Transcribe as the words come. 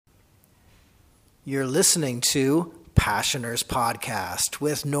You're listening to Passioners Podcast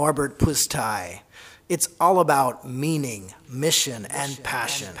with Norbert Pustai. It's all about meaning, mission, and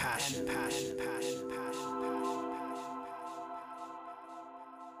passion.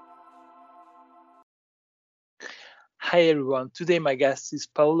 Hi everyone, today my guest is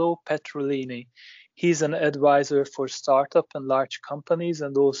Paolo Petrolini. He's an advisor for startup and large companies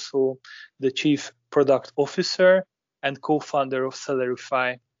and also the chief product officer and co-founder of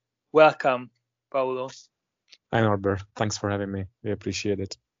Celerify. Welcome, Paolo. Hi Norbert, thanks for having me. We appreciate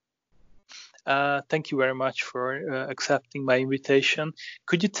it. Thank you very much for accepting my invitation.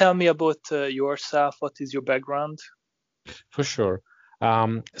 Could you tell me about yourself? What is your background? For sure.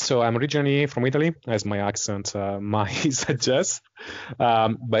 So I'm originally from Italy, as my accent might suggest,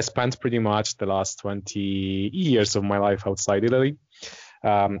 but I spent pretty much the last 20 years of my life outside Italy.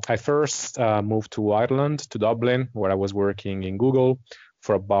 I first moved to Ireland, to Dublin, where I was working in Google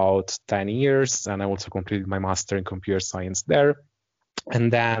for about 10 years, and I also completed my master in computer science there.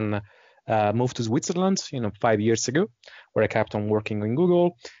 And then moved to Switzerland, 5 years ago, where I kept on working in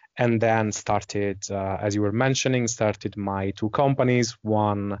Google. And then started, as you were mentioning, started my two companies,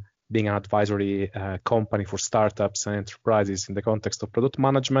 one being an advisory company for startups and enterprises in the context of product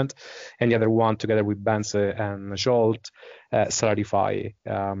management, and the other one, together with Benze and Zsolt, Celerify,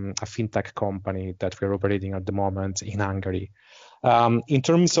 a fintech company that we're operating at the moment in Hungary. In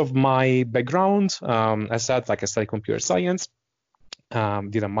terms of my background, I studied computer science,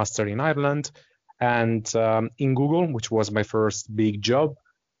 did a master in Ireland, and in Google, which was my first big job,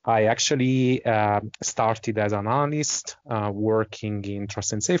 I actually started as an analyst working in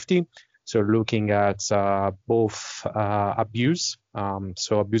trust and safety. So looking at both abuse,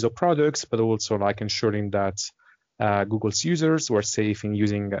 so abuse of products, but also ensuring that Google's users were safe in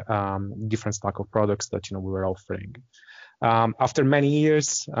using different stack of products that we were offering. After many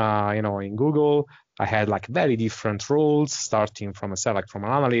years, in Google, I had very different roles, starting from from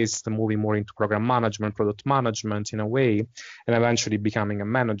an analyst, moving more into program management, product management in a way, and eventually becoming a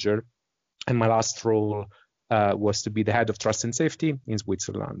manager. And my last role was to be the head of trust and safety in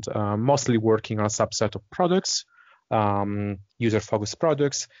Switzerland, mostly working on a subset of products, user-focused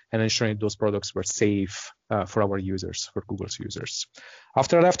products, and ensuring those products were safe for our users, for Google's users.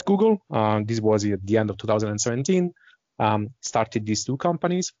 After I left Google, this was at the end of 2017, started these two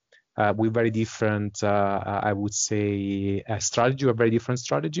companies with very different, I would say, a very different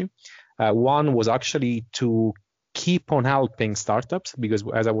strategy. One was actually to keep on helping startups, because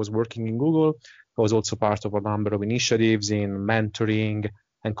as I was working in Google, I was also part of a number of initiatives in mentoring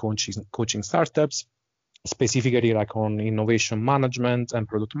and coaching startups, specifically on innovation management and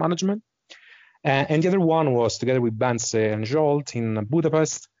product management. And the other one was, together with Benze and Zsolt in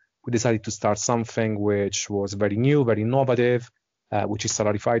Budapest, we decided to start something which was very new, very innovative, which is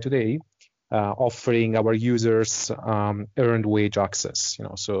Celerify today, offering our users earned wage access.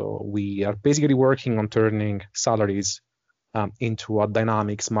 So we are basically working on turning salaries into a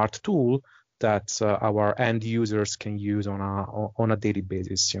dynamic, smart tool that our end users can use on a daily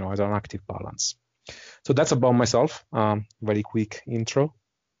basis, as an active balance. So that's about myself. Very quick intro.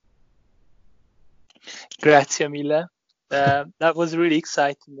 Grazie mille. That was really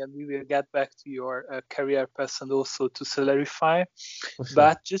exciting, and we will get back to your career path and also to Celerify. Sure.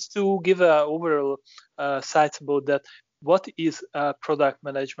 But just to give an overall sight about that, what is product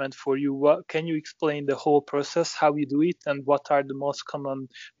management for you? Can you explain the whole process, how you do it, and what are the most common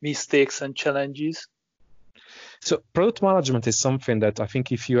mistakes and challenges? So product management is something that I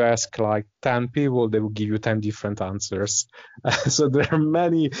think if you ask 10 people, they will give you 10 different answers. So there are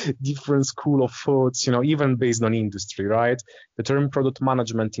many different school of thoughts, even based on industry, right? The term product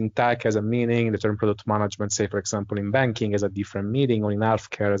management in tech has a meaning. The term product management, say, for example, in banking has a different meaning, or in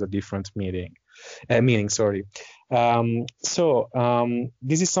healthcare has a different meaning. This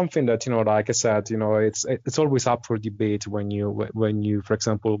is something that, like I said, it's always up for debate when you, for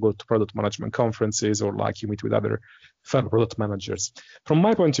example, go to product management conferences or you meet with other fellow product managers. From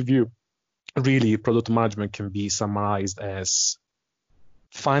my point of view, really, product management can be summarized as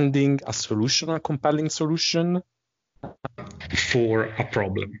finding a solution, a compelling solution for a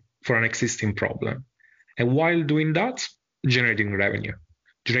problem, for an existing problem. And while doing that, generating revenue,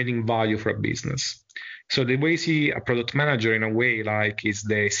 generating value for a business. So the way you see a product manager in a way is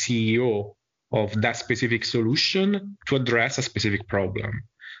the CEO of that specific solution to address a specific problem.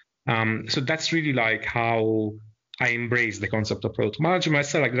 So that's really how I embrace the concept of product management. I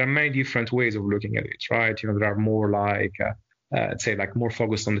said there are many different ways of looking at it, right? There are more more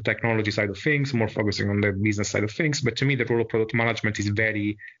focused on the technology side of things, more focusing on the business side of things. But to me, the role of product management is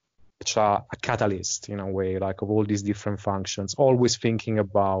very much a catalyst in a way, of all these different functions, always thinking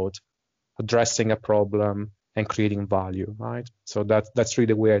about addressing a problem, and creating value, right? So that's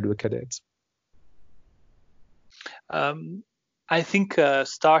really the way I look at it. I think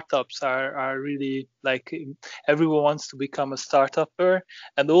startups are really like everyone wants to become a startupper,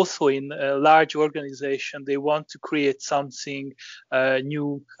 and also in a large organization they want to create something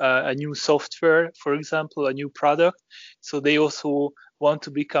new, a new software, for example, a new product. So they also want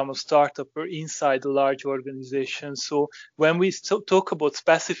to become a startupper inside a large organization. So when we talk about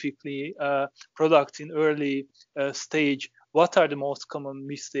specifically products in early stage, what are the most common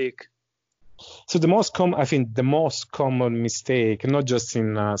mistakes? So I think the most common mistake, not just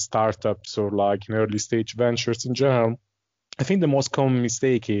in startups or like in early stage ventures in general, I think the most common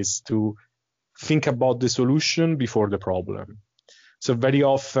mistake is to think about the solution before the problem. So very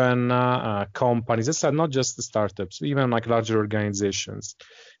often companies, I said, not just the startups, even like larger organizations,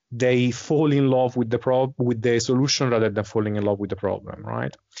 they fall in love with the solution rather than falling in love with the problem,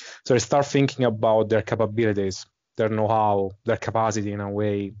 right? So they start thinking about their capabilities, their know-how, their capacity in a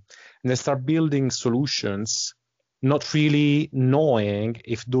way, and they start building solutions, not really knowing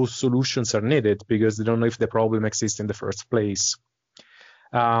if those solutions are needed because they don't know if the problem exists in the first place.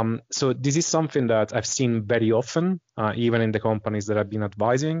 So this is something that I've seen very often, even in the companies that I've been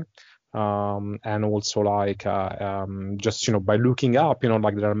advising, and also like just by looking up,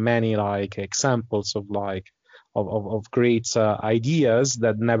 like there are many like examples of like of great ideas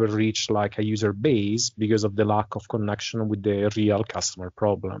that never reach like a user base because of the lack of connection with the real customer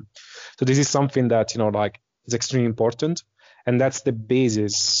problem. So this is something that like is extremely important, and that's the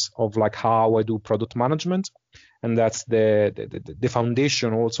basis of like how I do product management, and that's the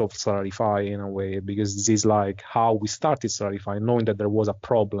foundation also of Solarify in a way, because this is like how we started Solarify, knowing that there was a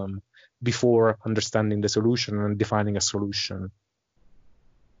problem before understanding the solution and defining a solution.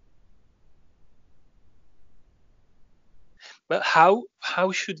 But how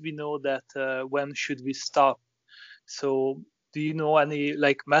should we know that when should we stop? So do you know any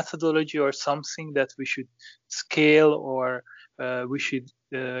like methodology or something that we should scale, or we should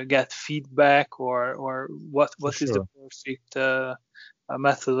get feedback, or what is the perfect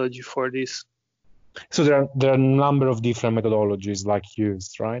methodology for this? So there are a number of different methodologies like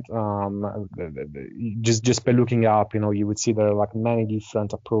used, right? Just by looking up, you would see there are like many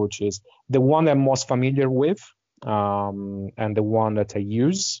different approaches. The one I'm most familiar with, and the one that I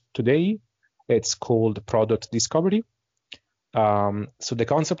use today, it's called product discovery. So the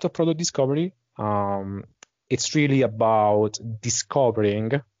concept of product discovery, it's really about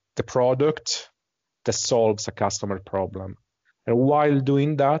discovering the product that solves a customer problem, and while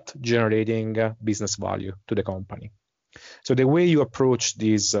doing that, generating business value to the company. So the way you approach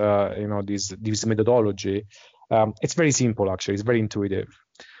this methodology, it's very simple actually. It's very intuitive.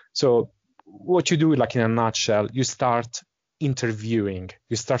 So what you do, like in a nutshell, you start interviewing,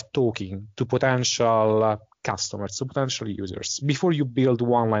 you start talking to potential customers, to potential users before you build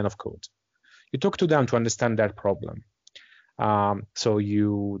one line of code. You talk to them to understand their problem.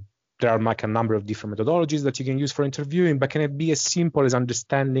 There are like a number of different methodologies that you can use for interviewing, but can it be as simple as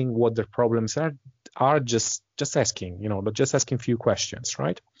understanding what their problems are just asking, just asking a few questions,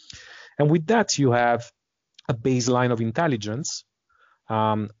 right? And with that, you have a baseline of intelligence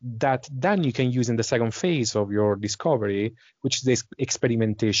that then you can use in the second phase of your discovery, which is the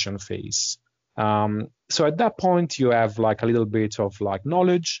experimentation phase. So at that point, you have like a little bit of like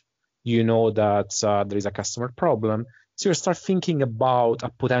knowledge, that there is a customer problem. So you start thinking about a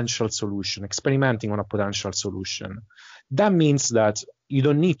potential solution, experimenting on a potential solution. That means that you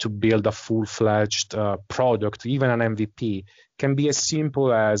don't need to build a full-fledged product, even an MVP. Can be as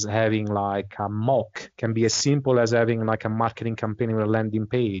simple as having like a mock, can be as simple as having like a marketing campaign or a landing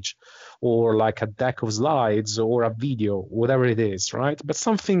page, or like a deck of slides or a video, whatever it is, right? But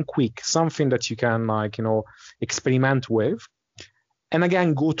something quick, something that you can experiment with. And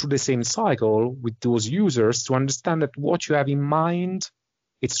again, go through the same cycle with those users to understand that what you have in mind,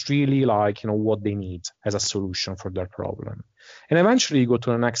 it's really what they need as a solution for their problem. And eventually you go to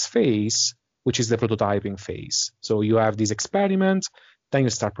the next phase, which is the prototyping phase. So you have this experiment, then you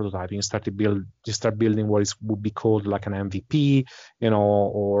start prototyping, you start building what would be called like an MVP,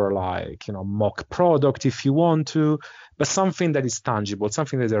 or mock product if you want to, but something that is tangible,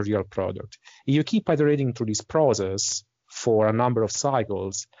 something that is a real product. If you keep iterating through this process for a number of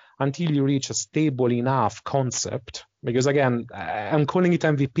cycles until you reach a stable enough concept, because again, I'm calling it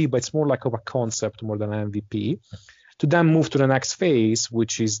MVP, but it's more like of a concept more than an MVP, to then move to the next phase,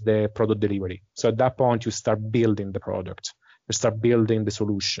 which is the product delivery. So at that point, you start building the product, you start building the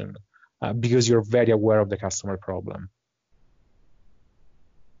solution, because you're very aware of the customer problem.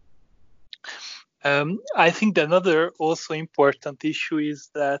 I think another also important issue is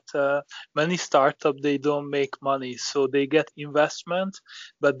that many startups, they don't make money, so they get investment,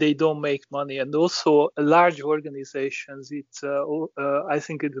 but they don't make money. And also large organizations, I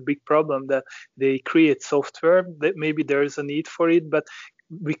think it's a big problem that they create software that maybe there is a need for it, but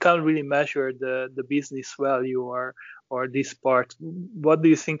we can't really measure the business value or this part. What do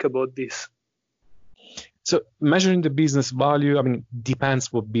you think about this? So measuring the business value, I mean,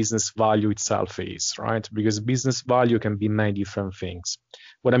 depends what business value itself is, right? Because business value can be many different things.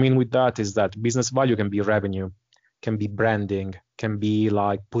 What I mean with that is that business value can be revenue, can be branding, can be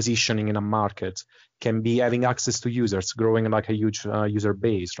like positioning in a market, can be having access to users, growing like a huge user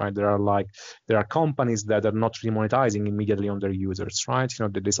base, right? There are companies that are not really monetizing immediately on their users, right?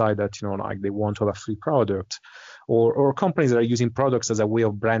 They decide that, like they want to have a free product, or companies that are using products as a way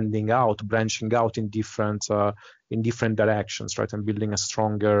of branching out in different directions, right? And building a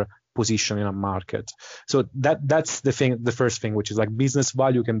stronger position in a market. So that's the first thing, which is like business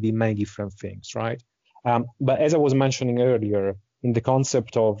value can be many different things, right? But as I was mentioning earlier, in the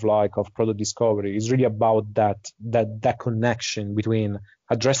concept of product discovery, is really about that connection between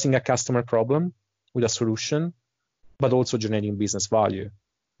addressing a customer problem with a solution, but also generating business value.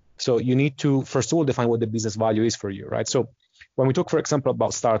 So you need to, first of all, define what the business value is for you, right? So when we talk, for example,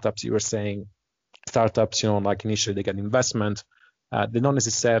 about startups, you were saying startups, like initially they get investment, they don't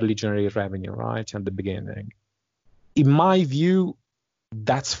necessarily generate revenue, right, at the beginning. In my view,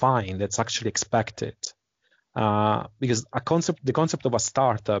 that's fine. That's actually expected. Because the concept of a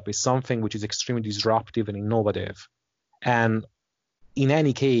startup is something which is extremely disruptive and innovative. And in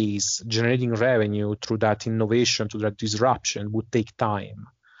any case, generating revenue through that innovation, through that disruption would take time.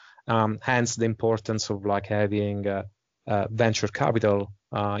 Hence the importance of having venture capital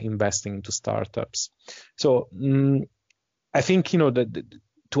investing into startups. So I think,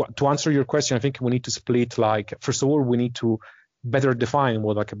 to answer your question, I think we need to split, first of all, we need to better define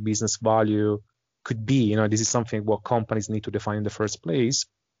what a business value could be. This is something what companies need to define in the first place,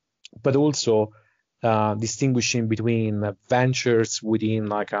 but also distinguishing between ventures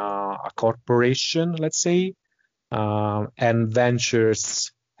within a corporation, let's say, and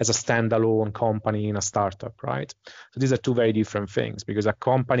ventures as a standalone company in a startup, right? So these are two very different things, because a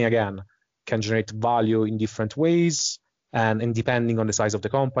company, again, can generate value in different ways, and depending on the size of the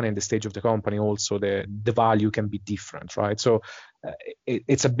company and the stage of the company, also the value can be different, right? So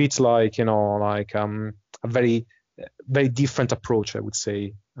it's a bit a very, very different approach, I would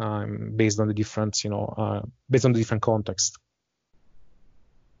say, based on the different context.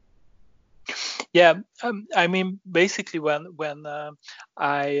 Yeah, I mean, basically, when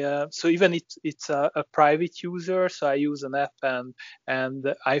so even it's a private user, so I use an app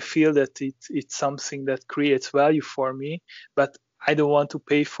and I feel that it's something that creates value for me, but I don't want to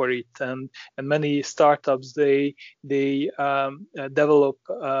pay for it. And many startups they develop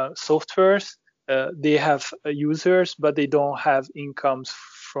softwares. They have users, but they don't have incomes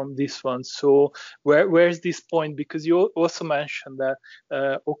from this one. So where's this point? Because you also mentioned that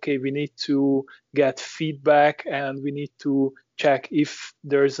okay, we need to get feedback and we need to check if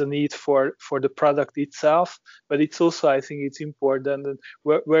there's a need for the product itself. But it's also, I think it's important. And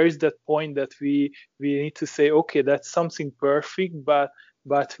where is that point that we need to say, okay, that's something perfect, but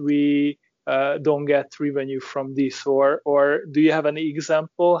we don't get revenue from this, or do you have any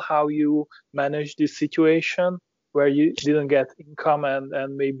example how you manage this situation where you didn't get income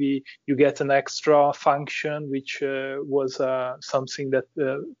and maybe you get an extra function which was something that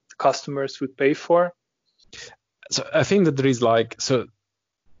customers would pay for? So I think that there is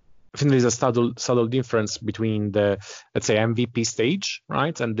a subtle difference between the, let's say, MVP stage,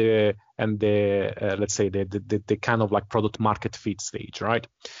 right, and the let's say the kind of product market fit stage, right?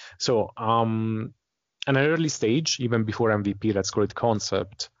 So an early stage, even before MVP, let's call it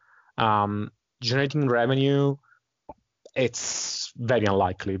concept, generating revenue, it's very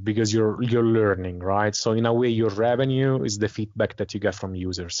unlikely because you're learning, right? So in a way, your revenue is the feedback that you get from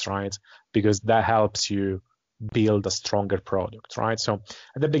users, right? Because that helps you build a stronger product, right? So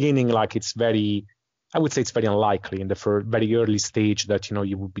at the beginning, I would say it's very unlikely in the very early stage that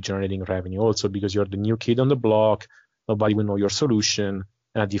you will be generating revenue. Also because you're the new kid on the block, nobody will know your solution,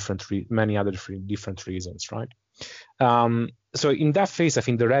 and many other different reasons, right? So in that phase, I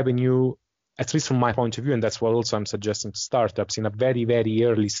think the revenue, at least from my point of view, and that's what also I'm suggesting to startups in a very, very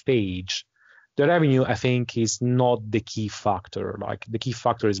early stage, the revenue, I think, is not the key factor. The key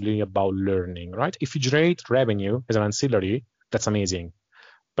factor is really about learning, right? If you generate revenue as an ancillary, that's amazing.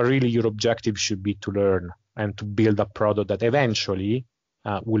 But really your objective should be to learn and to build a product that eventually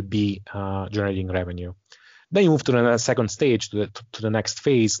will be generating revenue. Then you move to the second stage, to the next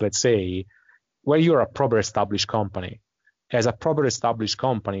phase, let's say, where you're a proper established company. As a proper established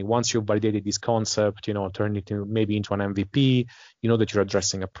company, once you've validated this concept, turn it maybe into an MVP, you know that you're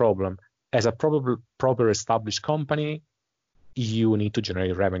addressing a problem. As a proper established company, you need to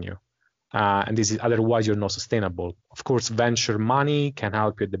generate revenue. And this is otherwise you're not sustainable. Of course, venture money can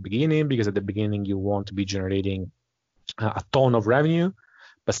help you at the beginning, because at the beginning you want to be generating a ton of revenue,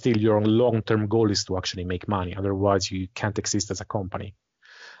 but still your long-term goal is to actually make money. Otherwise, you can't exist as a company.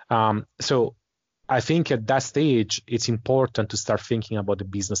 So I think at that stage, it's important to start thinking about the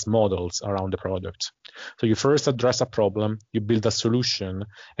business models around the product. So you first address a problem, you build a solution,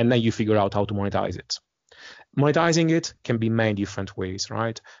 and then you figure out how to monetize it. Monetizing it can be many different ways,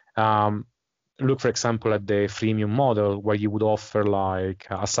 right? Look, for example, at the freemium model, where you would offer like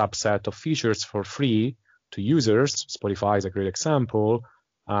a subset of features for free to users. Spotify is a great example.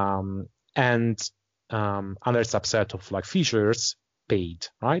 And another subset of like features paid,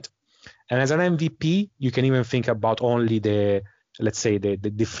 right? And as an MVP, you can even think about only the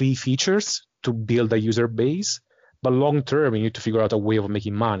free features to build a user base. But long term, you need to figure out a way of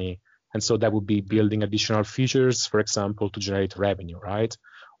making money. And so that would be building additional features, for example, to generate revenue, right?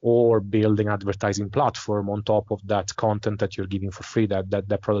 Or building an advertising platform on top of that content that you're giving for free,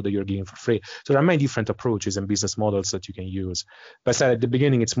 that product that you're giving for free. So there are many different approaches and business models that you can use. But I said at the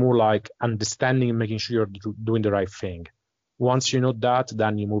beginning, it's more like understanding and making sure you're doing the right thing. Once you know that,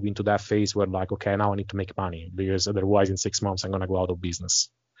 then you move into that phase where like, okay, now I need to make money, because otherwise in 6 months I'm going to go out of business.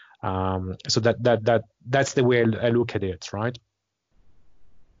 So that's the way I look at it, right?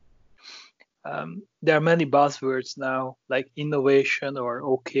 There are many buzzwords now, like innovation or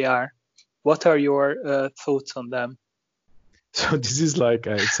OKR. What are your thoughts on them? So this is like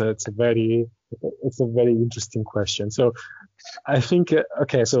it's a very interesting question. So I think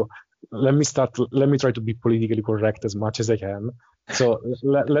so let me try to be politically correct as much as I can. So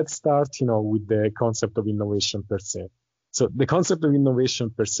let's start with the concept of innovation per se. So the concept of innovation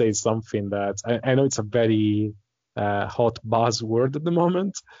per se is something that I know it's a very hot buzzword at the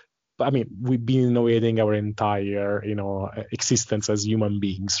moment. I mean, we've been innovating our entire, existence as human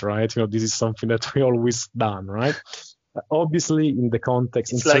beings, right? This is something that we always done, right? Obviously, in the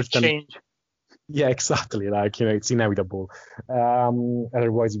context, it's like change. Yeah, exactly. Like it's inevitable.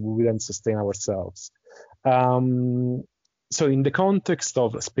 Otherwise, we wouldn't sustain ourselves. So, in the context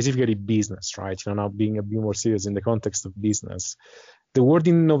of specifically business, right? Now being a bit more serious in the context of business, the word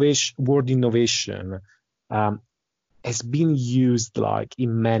innovation. Has been used like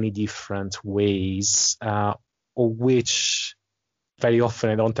in many different ways, of which very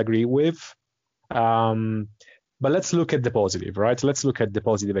often I don't agree with. But let's look at the positive, right? Let's look at the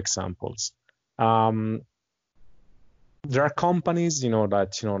positive examples. There are companies,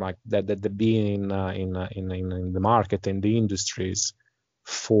 that they've been in the market, in the industries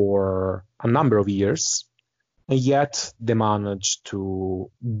for a number of years. And yet they manage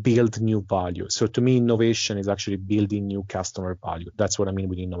to build new value. So to me, innovation is actually building new customer value. That's what I mean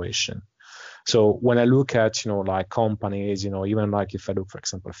with innovation. So when I look at, like companies, even like if I look, for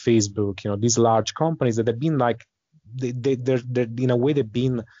example, Facebook, these large companies that have been like, they're in a way they've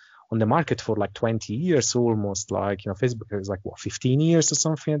been on the market for like 20 years almost. Like, Facebook is like 15 years or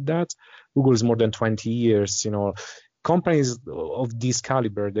something like that. Google is more than 20 years, Companies of this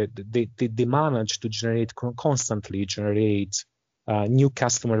caliber, they manage to constantly generate new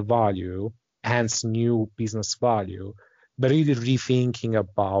customer value, hence new business value, but really rethinking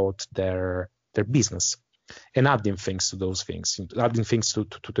about their business and adding things to those things, adding things to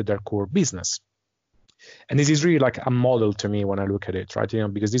their core business. And this is really like a model to me when I look at it,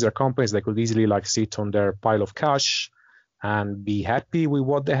 right? Because these are companies that could easily like sit on their pile of cash and be happy with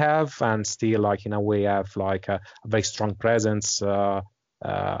what they have, and still like in a way have like a very strong presence, in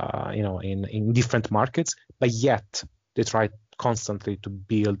different markets, but yet they try constantly to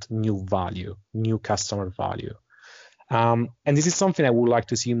build new value, new customer value. And this is something I would like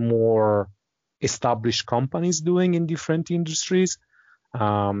to see more established companies doing in different industries.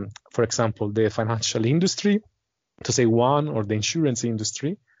 For example, the financial industry, to say one, or the insurance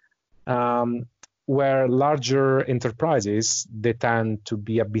industry. Where larger enterprises, they tend to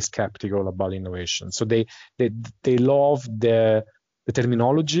be a bit skeptical about innovation. So they love the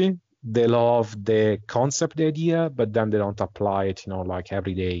terminology, they love the concept, the idea, but then they don't apply it, like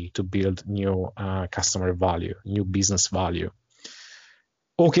every day to build new customer value, new business value.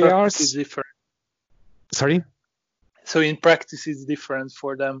 OKRs is different. Sorry? So in practice, it's different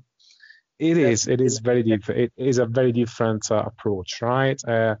for them. It is very different. It is a very different approach, right?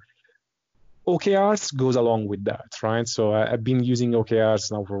 OKRs goes along with that, right? So I've been using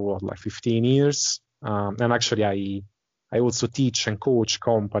OKRs now for 15 years. And actually I also teach and coach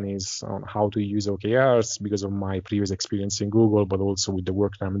companies on how to use OKRs because of my previous experience in Google, but also with the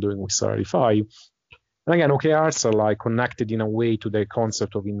work that I'm doing with Solarify. And again, OKRs are like connected in a way to the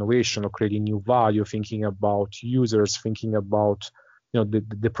concept of innovation, of creating new value, thinking about users, thinking about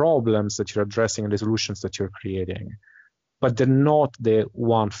the problems that you're addressing and the solutions that you're creating. But they're not the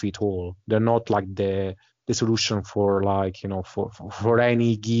one fit all. They're not like the solution for like for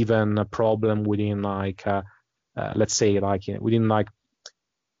any given problem within like let's say like within like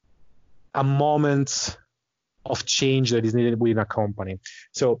a moment of change that is needed within a company.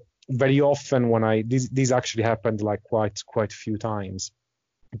 So very often when this actually happened like quite a few times,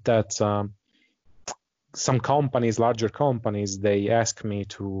 that some companies, larger companies, they ask me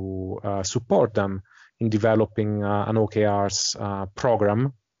to support them in developing an OKRs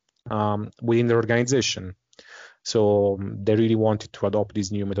program within their organization. So they really wanted to adopt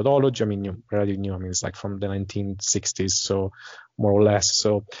this new methodology. I mean, relatively new. I mean, it's like from the 1960s, so more or less.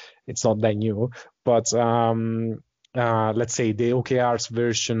 So it's not that new. But let's say the OKRs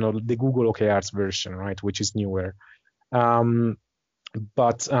version or the Google OKRs version, right, which is newer.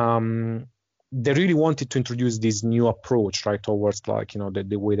 But they really wanted to introduce this new approach, right, towards like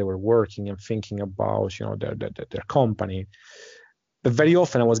the way they were working and thinking about their company. But very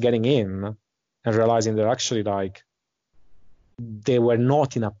often I was getting in and realizing that actually like they were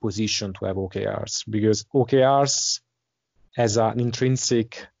not in a position to have OKRs, because OKRs as an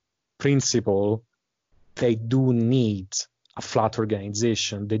intrinsic principle, they do need a flat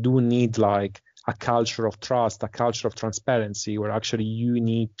organization. They do need like a culture of trust, a culture of transparency, where actually you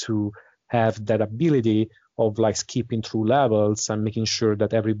need to have that ability of like skipping through levels and making sure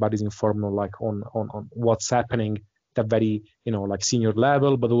that everybody's informed on what's happening at a very like senior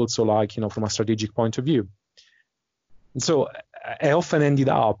level, but also like from a strategic point of view. And so I often ended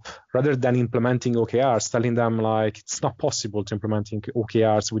up, rather than implementing OKRs, telling them like it's not possible to implementing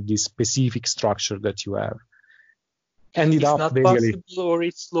OKRs with this specific structure that you have. It's not possible, or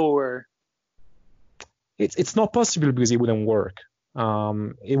it's slower. It's not possible because it wouldn't work.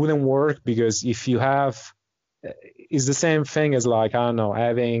 It wouldn't work because if you have, it's the same thing as like, I don't know,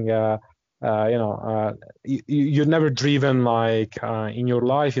 having you've never driven like in your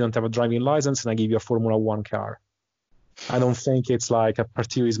life, you don't have a driving license, and I give you a Formula One car. I don't think it's like a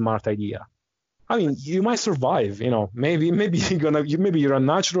particularly smart idea. I mean, you might survive, maybe you're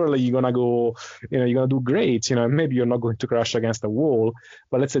unnatural, you're gonna go, you're gonna do great, maybe you're not going to crash against a wall,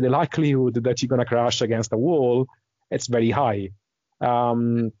 but let's say the likelihood that you're gonna crash against a wall, it's very high.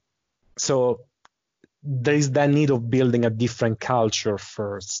 So there is that need of building a different culture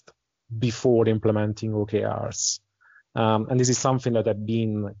first before implementing OKRs. And this is something that I've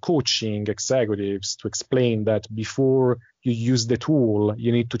been coaching executives to explain, that before you use the tool,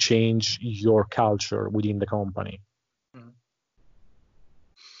 you need to change your culture within the company.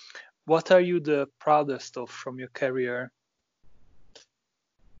 What are you the proudest of from your career?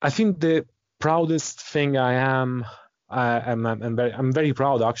 I think the proudest thing I'm very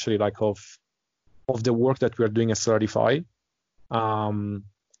proud actually, like of the work that we are doing at Solarify.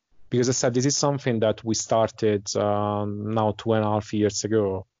 Because I said, this is something that we started now 2.5 years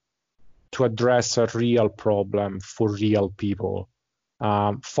ago to address a real problem for real people,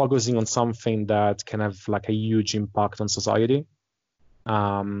 focusing on something that can have like a huge impact on society,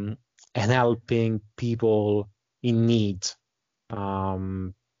 and helping people in need,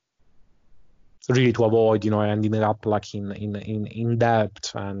 really to avoid, ending up like in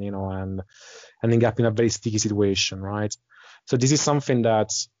debt and, and ending up in a very sticky situation, right? So this is something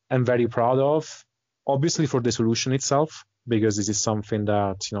that I'm very proud of, obviously for the solution itself, because this is something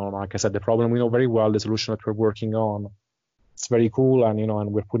that, like I said, the problem we know very well, the solution that we're working on, it's very cool, and,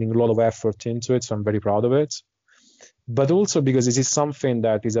 and we're putting a lot of effort into it, so I'm very proud of it. But also because this is something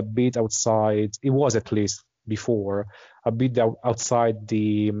that is a bit outside, it was at least before, a bit outside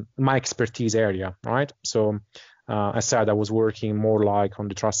my expertise area, right? So I said I was working more like on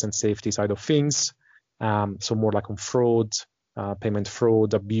the trust and safety side of things, so more like on fraud, payment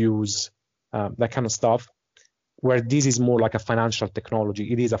fraud, abuse, that kind of stuff, where this is more like a financial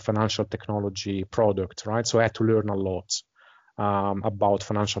technology. It is a financial technology product, right? So I had to learn a lot about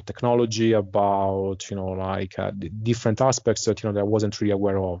financial technology, about, the different aspects that, that I wasn't really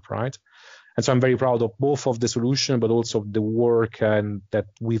aware of, right? And so I'm very proud of both of the solution, but also the work that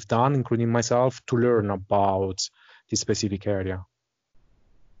we've done, including myself, to learn about this specific area.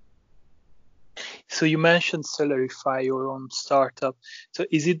 So you mentioned Solarify, your own startup. So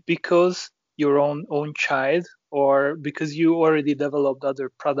is it because your own child, or because you already developed other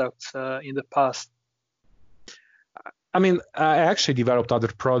products in the past? I mean, I actually developed other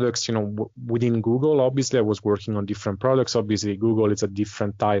products, within Google. Obviously, I was working on different products. Obviously, Google is a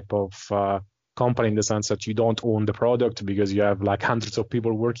different type of company in the sense that you don't own the product because you have like hundreds of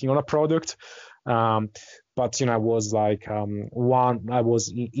people working on a product. But I was like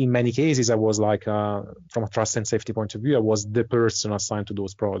in many cases, I was like from a trust and safety point of view, I was the person assigned to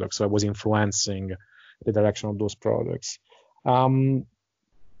those products. So I was influencing the direction of those products. So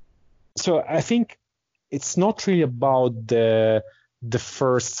I think it's not really about the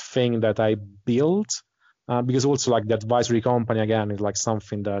first thing that I built, because also like the advisory company again is like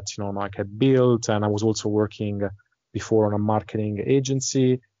something that like I built, and I was also working before on a marketing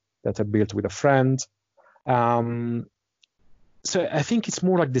agency that I built with a friend. So I think it's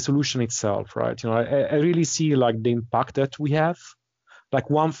more like the solution itself, right? I really see like the impact that we have. Like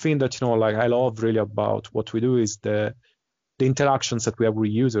one thing that like I love really about what we do is the interactions that we have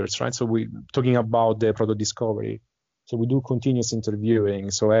with users, right? So we're talking about the product discovery. So we do continuous interviewing.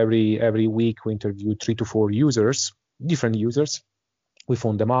 So every week we interview 3 to 4 users, different users. We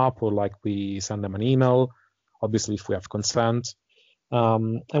phone them up or like we send them an email, obviously if we have consent.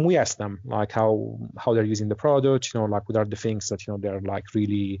 And we ask them like how they're using the product, like what are the things that they're like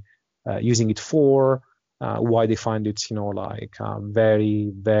really using it for, why they find it like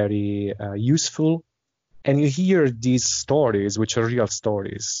very, very useful. And you hear these stories, which are real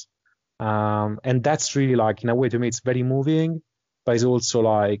stories. And that's really like, in a way, to me, it's very moving, but it's also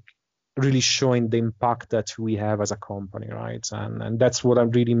like really showing the impact that we have as a company, right? And that's what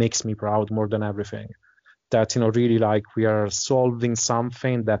really makes me proud more than everything. That, really like we are solving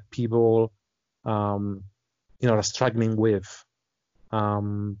something that people, are struggling with.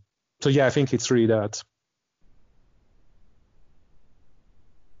 So yeah, I think it's really that.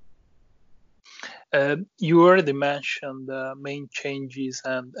 You already mentioned the main changes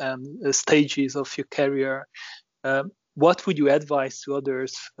and stages of your career. What would you advise to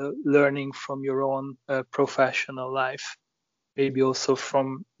others learning from your own professional life, maybe also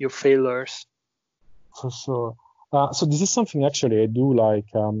from your failures? For sure. So this is something actually I do like.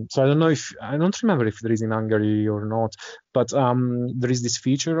 So I don't remember if there is in Hungary or not, but there is this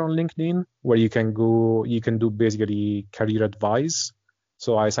feature on LinkedIn where you can do basically career advice.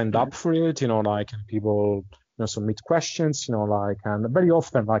 So I signed up for it, like, and people, submit questions, like, and very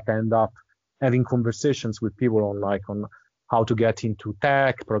often, like, I end up having conversations with people on how to get into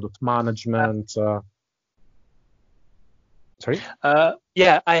tech, product management. Sorry?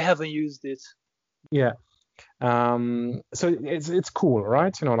 Yeah, I haven't used it. Yeah. So it's cool,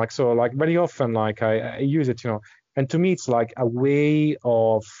 right? So like very often, like I use it, and to me, it's like a way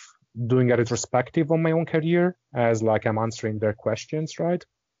of doing a retrospective on my own career as like I'm answering their questions, right?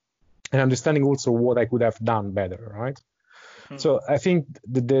 And understanding also what I could have done better, right? So I think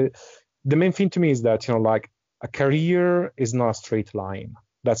the main thing to me is that, like a career is not a straight line.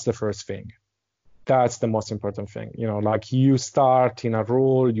 That's the first thing. That's the most important thing. Like you start in a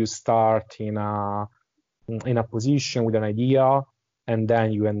role, you start in a position with an idea, and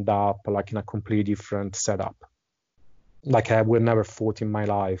then you end up like in a completely different setup. Like I would never thought in my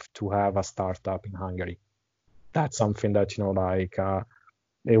life to have a startup in Hungary. That's something that, like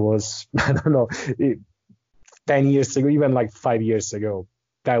it was, I don't know, 10 years ago, even like 5 years ago,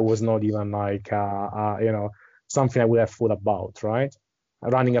 that was not even like, something I would have thought about, right?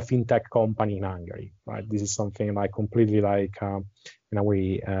 Running a fintech company in Hungary, right? This is something like completely like, in a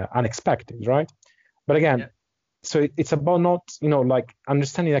way, unexpected, right? But again, so it's about not, like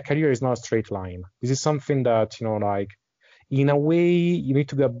understanding that career is not a straight line. This is something that, like in a way you need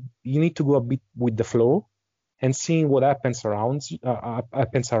to go a bit with the flow and seeing what happens around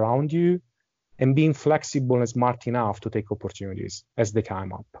you and being flexible and smart enough to take opportunities as they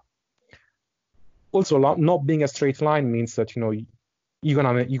come up. Also, not being a straight line means that, you're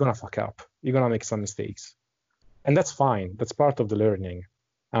gonna fuck up. You're gonna make some mistakes. And that's fine. That's part of the learning.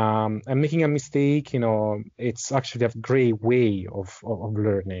 And making a mistake, it's actually a great way of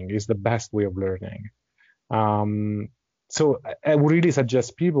learning. It's the best way of learning. So I would really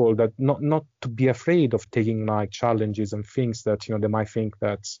suggest people that not to be afraid of taking like challenges and things that, they might think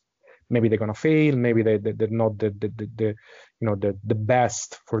that maybe they're going to fail, maybe they're not the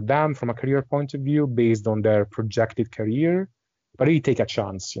best for them from a career point of view based on their projected career, but really take a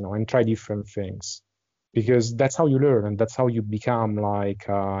chance, and try different things. Because that's how you learn, and that's how you become like,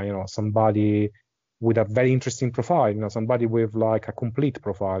 somebody with a very interesting profile, somebody with like a complete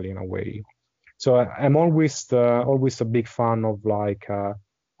profile in a way. So I'm always a big fan of like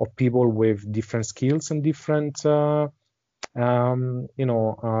of people with different skills and different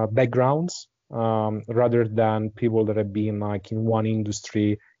backgrounds, rather than people that have been like in one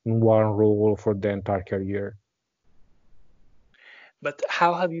industry in one role for the entire career. But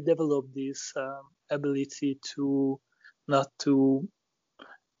how have you developed this ability to not to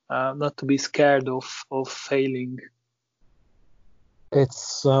be scared of failing?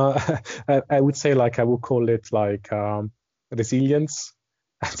 It's I would say, like, I would call it like resilience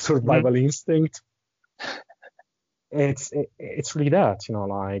and survival instinct. It's really that,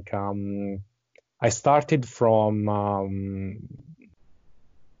 like I started from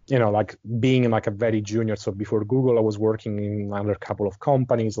like being like a very junior. So before Google, I was working in under a couple of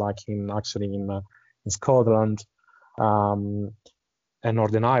companies, like in Scotland and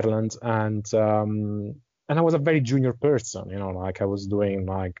Northern Ireland, and I was a very junior person, like I was doing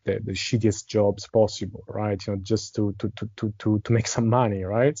like the shittiest jobs possible, right? Just to make some money,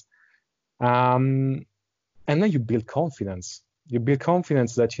 right? And then you build confidence. You build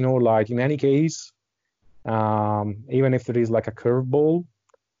confidence that, like in any case, even if there is like a curveball,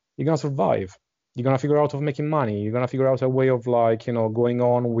 you're gonna survive. You're gonna figure out of making money. You're gonna figure out a way of like, going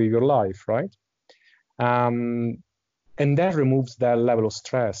on with your life, right? And that removes that level of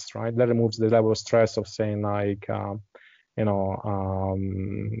stress, right? That removes the level of stress of saying like, I don't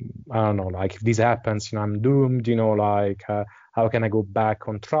know, like if this happens, I'm doomed, like how can I go back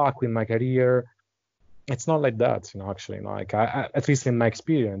on track with my career? It's not like that, actually, like I at least in my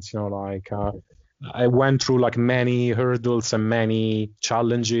experience, like I went through like many hurdles and many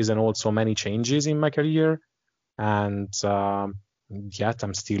challenges and also many changes in my career. And yet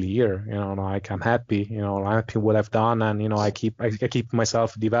I'm still here, like I'm happy, I'm happy what I've done, and I keep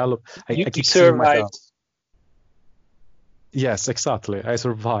myself developed. I keep seeing myself. Yes, exactly. I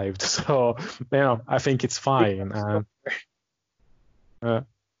survived, so I think it's fine.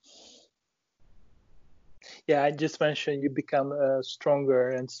 Yeah, I just mentioned you become stronger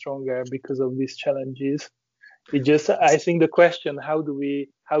and stronger because of these challenges. I think the question, how do we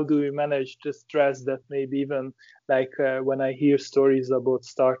manage the stress that maybe even like when I hear stories about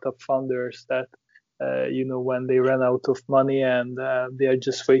startup founders that when they run out of money and they are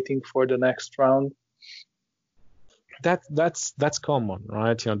just waiting for the next round. That's common,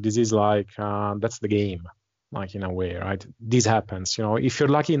 right? This is like that's the game, like in a way, right? This happens, if you're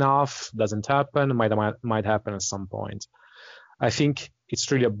lucky enough, doesn't happen, might happen at some point. I think it's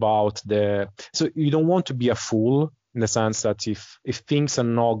really about so you don't want to be a fool in the sense that if things are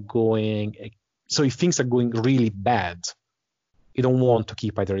not going, so if things are going really bad, you don't want to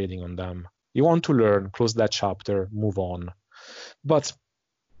keep iterating on them. You want to learn, close that chapter, move on. But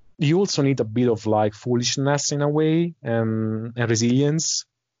you also need a bit of like foolishness in a way, and resilience,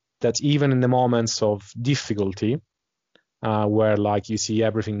 that even in the moments of difficulty, where like you see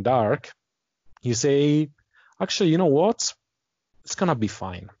everything dark, you say, actually, you know what? It's gonna be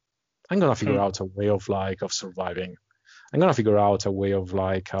fine. I'm gonna figure out a way of surviving. I'm gonna figure out a way of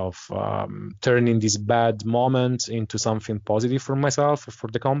turning this bad moment into something positive for myself,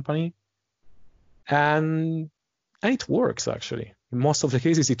 for the company, and it works actually. In most of the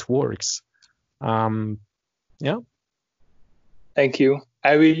cases, it works. Yeah. Thank you.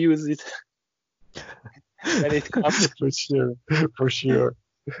 I will use it when it comes. For sure.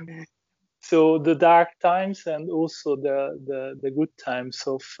 So the dark times and also the good times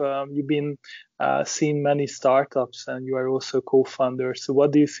of you've been seeing many startups and you are also co-founder. So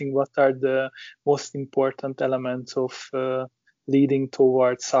what do you think? What are the most important elements of leading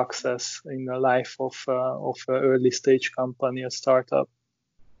towards success in the life of an early stage company, a startup?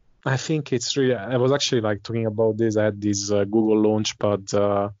 I think it's really. I was actually like talking about this. I had this Google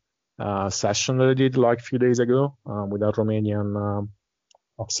Launchpad session that I did like a few days ago with a Romanian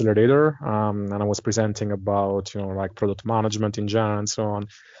accelerator, and I was presenting about like product management in general and so on.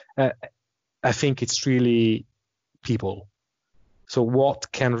 I think it's really people. So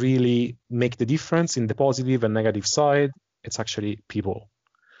what can really make the difference in the positive and negative side? It's actually people.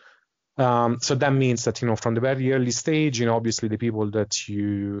 So that means that from the very early stage, obviously the people that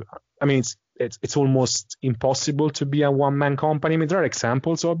it's almost impossible to be a one-man company. I mean, there are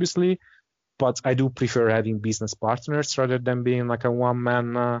examples, obviously, but I do prefer having business partners rather than being like a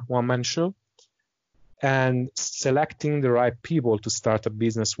one-man show. And selecting the right people to start a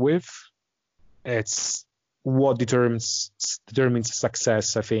business with, it's what determines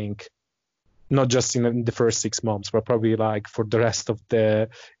success, I think. Not just in the first 6 months, but probably like for the rest of the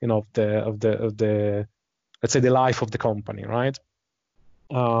let's say the life of the company, right?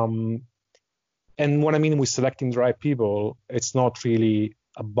 And what I mean with selecting the right people, it's not really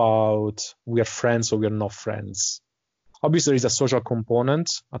about we are friends or we are not friends. Obviously, there is a social component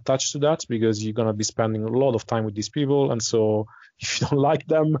attached to that because you're gonna be spending a lot of time with these people, and so if you don't like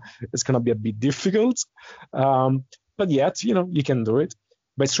them, it's gonna be a bit difficult. But yet, you can do it.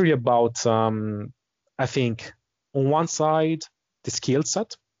 But it's really about, I think, on one side, the skill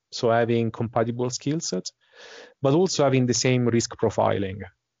set, so having compatible skill set, but also having the same risk profiling,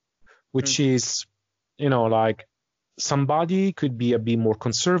 which is, like somebody could be a bit more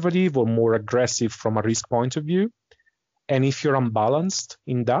conservative or more aggressive from a risk point of view. And if you're unbalanced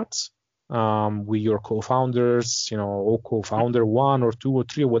in that, with your co-founders, or co-founder 1 or 2 or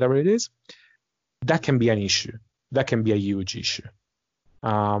 3 or whatever it is, that can be an issue. That can be a huge issue.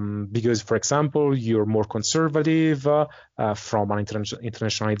 Because, for example, you're more conservative from an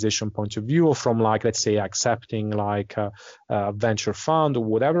internationalization point of view, or from, like, let's say, accepting like a venture fund or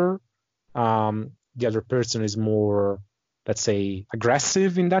whatever. The other person is more, let's say,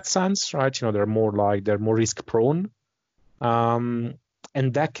 aggressive in that sense, right? They're more risk prone.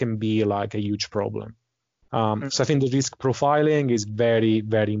 And that can be like a huge problem. So I think the risk profiling is very,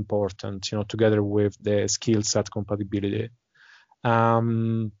 very important, together with the skill set compatibility.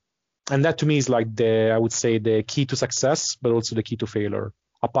 And that to me is like I would say the key to success, but also the key to failure,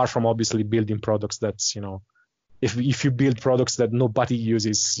 apart from obviously building products that's, if you build products that nobody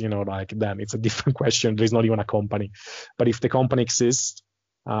uses, then it's a different question. There's not even a company. But if the company exists,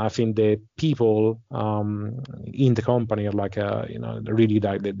 I think the people in the company are like, really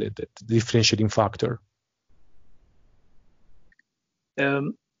like the differentiating factor.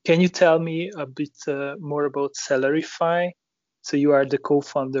 Can you tell me a bit more about Celerify? So you are the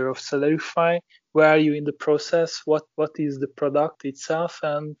co-founder of Celerify. Where are you in the process? What is the product itself,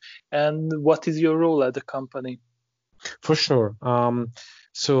 and what is your role at the company? For sure.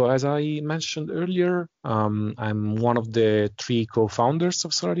 So as I mentioned earlier, I'm one of the 3 co-founders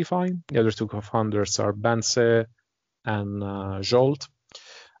of Celerify. The other 2 co-founders are Bence and Zsolt.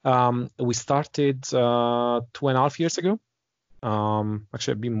 We started 2.5 years ago.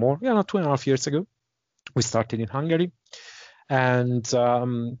 Actually, a bit more. 2.5 years ago. We started in Hungary. And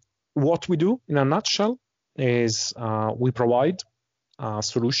what we do in a nutshell is we provide a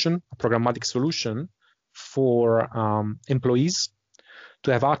solution, a programmatic solution for employees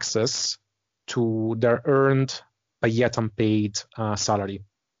to have access to their earned but yet unpaid salary.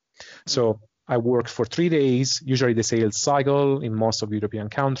 So I work for 3 days. Usually the sales cycle in most of European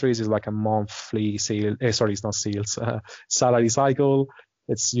countries is like a monthly salary cycle.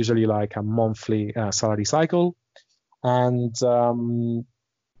 It's usually like a monthly salary cycle. And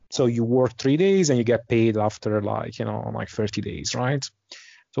so you work 3 days and you get paid after like 30 days, right?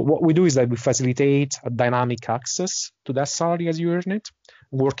 So what we do is that we facilitate a dynamic access to that salary as you earn it,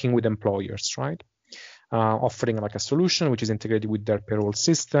 working with employers, right? Offering like a solution which is integrated with their payroll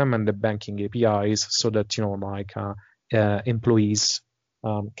system and the banking APIs, so that employees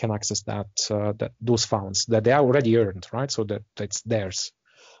can access those funds that they already earned, right? So that it's theirs.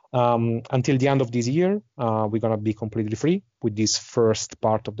 Until the end of this year, we're gonna be completely free with this first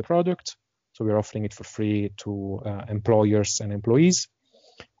part of the product. So we're offering it for free to employers and employees.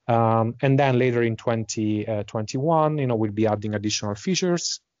 And then later in 2021, we'll be adding additional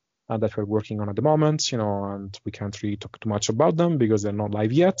features that we're working on at the moment, and we can't really talk too much about them because they're not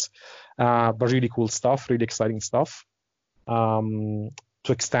live yet. But really cool stuff, really exciting stuff. To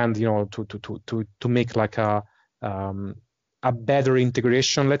extend, to make like a better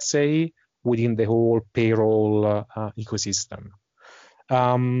integration, let's say, within the whole payroll ecosystem.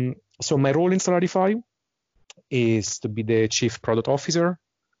 So my role in Celerify is to be the chief product officer.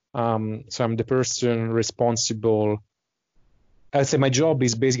 So I'm the person responsible. I'd say my job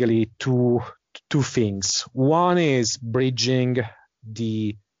is basically two things. One is bridging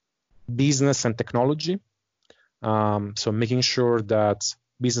the business and technology. So making sure that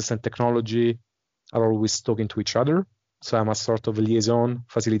business and technology are always talking to each other. So I'm a sort of liaison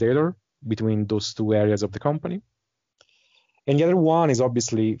facilitator between those 2 areas of the company. And the other one is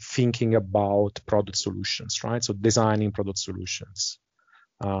obviously thinking about product solutions, right? So designing product solutions.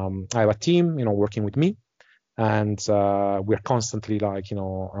 I have a team, working with me, and we're constantly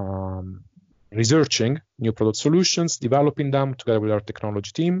researching new product solutions, developing them together with our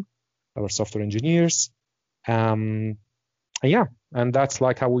technology team, our software engineers. And that's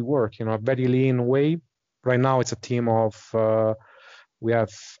like how we work, a very lean way. Right now it's a team of, we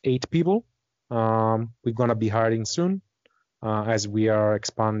have 8 people. We're going to be hiring soon as we are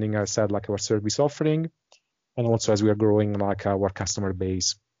expanding, as I said, like our service offering, and also as we are growing like our customer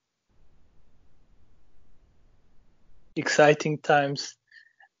base. Exciting times.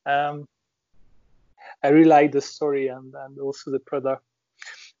 I really like the story and also the product.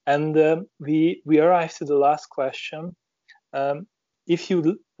 And we arrived to the last question. If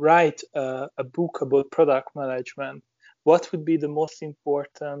you write a book about product management, what would be the most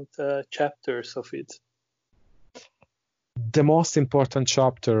important chapters of it? the most important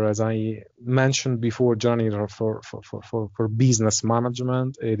chapter, as I mentioned before, Johnny, for business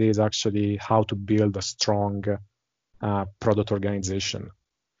management, it is actually how to build a strong product organization.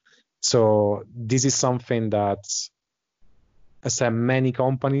 So this is something that, as I said, many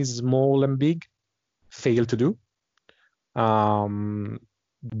companies, small and big, fail to do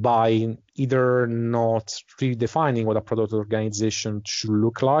by either not really defining what a product organization should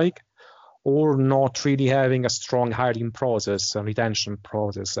look like, or not really having a strong hiring process and retention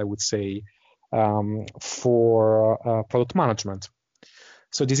process, I would say, for product management.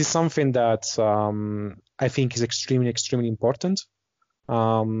 So this is something that I think is extremely, extremely important,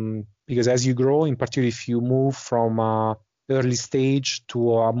 because as you grow, in particular, if you move from early stage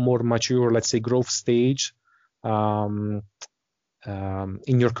to a more mature, let's say, growth stage in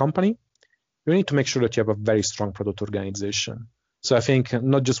your company, you need to make sure that you have a very strong product organization. So I think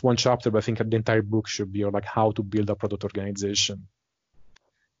not just one chapter, but I think the entire book should be like how to build a product organization.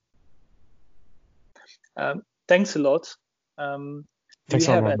 Thanks a lot. Do you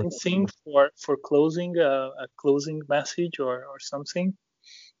have anything for closing, a closing message or something?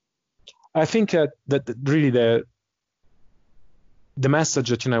 I think that really the message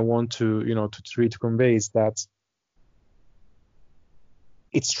that I want to to try to convey is that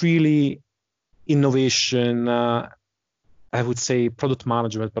it's really innovation. I would say product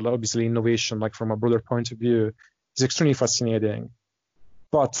management, but obviously innovation, like from a broader point of view, is extremely fascinating.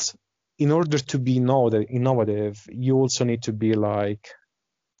 But in order to be innovative, you also need to be like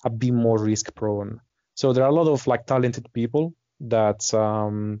a bit more risk prone. So there are a lot of like talented people that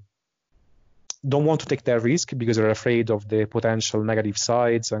don't want to take that risk because they're afraid of the potential negative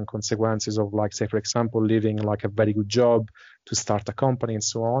sides and consequences of, like, say, for example, leaving like a very good job to start a company and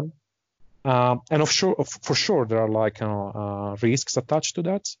so on. And for sure, there are like risks attached to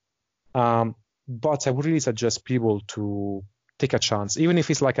that. But I would really suggest people to take a chance, even if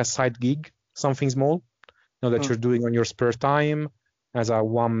it's like a side gig, something small, that you're doing on your spare time as a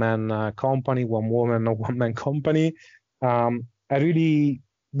one-man company, one-woman or one-man company. I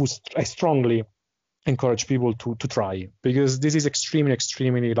strongly encourage people to try, because this is extremely,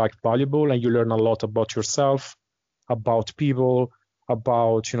 extremely like valuable, and you learn a lot about yourself, about people,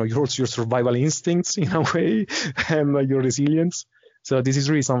 about your survival instincts in a way, and your resilience. So this is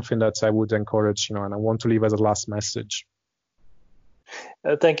really something that I would encourage, and I want to leave as a last message.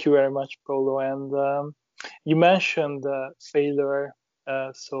 Thank you very much, Paolo. And you mentioned failure,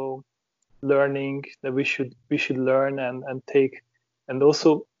 so learning, that we should learn and take, and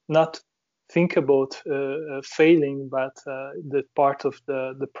also not think about failing, but the part of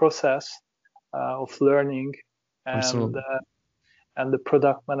the process of learning and the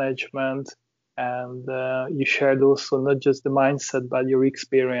product management. And you shared also not just the mindset, but your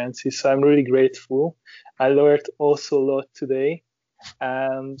experiences. So I'm really grateful. I learned also a lot today.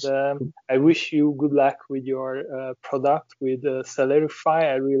 And I wish you good luck with your product, with Celerify.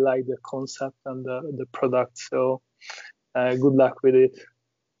 I really like the concept and the product. So good luck with it.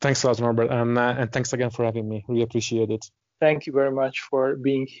 Thanks a lot, Norbert. And thanks again for having me. Really appreciate it. Thank you very much for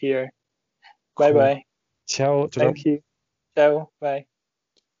being here. Cool. Bye-bye. Ciao. Thank you. Ciao. Bye.